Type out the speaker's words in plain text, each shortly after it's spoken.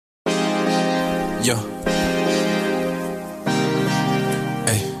Yo.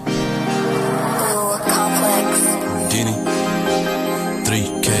 Hey. Ooh, complex. Dini.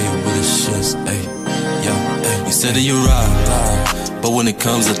 3K with the shits, ayy. Yo, ayy. You said that you ride, but when it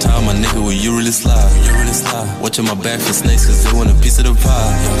comes to time, my nigga, will you really slide? You really slide. Watching my back for snakes, cause they want a piece of the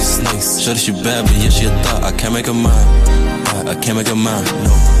pie. Yo, snakes. Sure that she bad, but yeah, she a thought. I can't make her mine. I can't make her mine. No.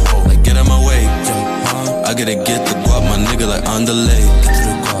 Like, get out my way. I gotta get the guap, my nigga, like on delay.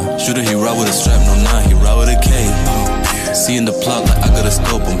 Shooter, he ride with a strap, no 9, he ride with a K. Seeing the plot, like I got a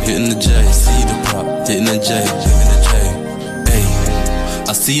scope, I'm hitting the J. See the plot, hitting the J, hitting the J. Ayy,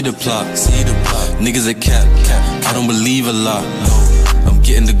 I see the plot, niggas a cap. I don't believe a lot, no. I'm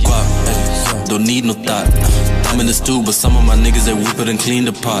getting the guap, ayy. Don't need no thought. I'm in the stew, but some of my niggas, they whip it and clean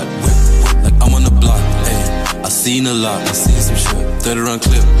the pot. Like I'm on the block, ayy. I seen a lot, I seen some shit. 30 round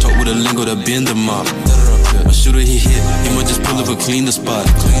clip, talk with a lingo that bend the mop. My shooter, he hit, he might just pull up and clean the spot.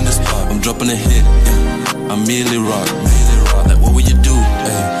 I'm dropping a hit, I merely rock. Like what would you do?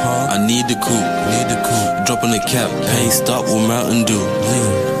 I need the coupe, dropping the cap, pain stop with Mountain Dew.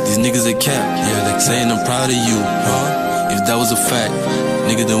 These niggas a cap, yeah, they saying I'm proud of you. If that was a fact,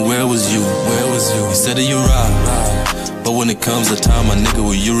 nigga, then where was you? You said that you ride, but when it comes to time, my nigga,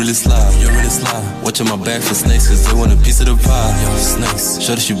 will you really slide? Watching my back for snakes, cause they want a piece of the pie. Yo, snakes.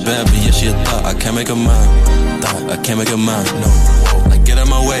 Sure that she bad, but yeah, she a thought. I can't make her mine. I can't make her mine. No. Like, get out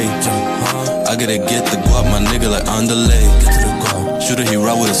my way. I gotta get the guap, my nigga, like on delay. Shooter, he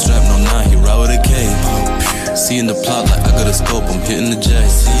ride with a strap, no 9, he ride with a K. Seeing the plot, like I got a scope, I'm hitting the J.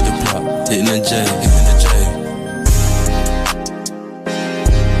 See the plot, hitting the J.